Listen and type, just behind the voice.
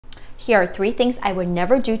Here are 3 things I would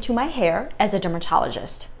never do to my hair as a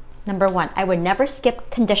dermatologist. Number 1, I would never skip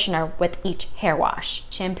conditioner with each hair wash.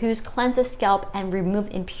 Shampoos cleanse the scalp and remove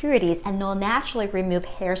impurities, and they'll naturally remove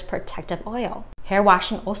hair's protective oil. Hair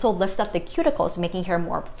washing also lifts up the cuticles, making hair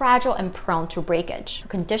more fragile and prone to breakage.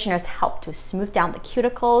 Conditioners help to smooth down the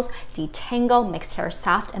cuticles, detangle, makes hair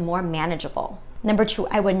soft and more manageable. Number 2,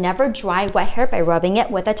 I would never dry wet hair by rubbing it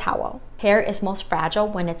with a towel. Hair is most fragile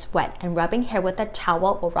when it's wet, and rubbing hair with a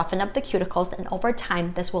towel will roughen up the cuticles, and over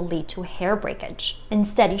time this will lead to hair breakage.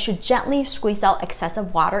 Instead, you should gently squeeze out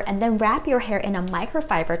excessive water and then wrap your hair in a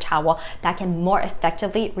microfiber towel that can more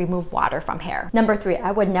effectively remove water from hair. Number 3,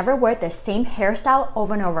 I would never wear the same hairstyle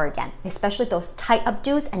over and over again, especially those tight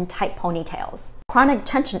updos and tight ponytails. Chronic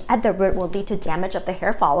tension at the root will lead to damage of the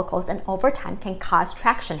hair follicles and over time can cause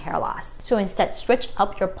traction hair loss. So instead, switch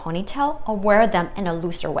up your ponytail or wear them in a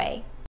looser way.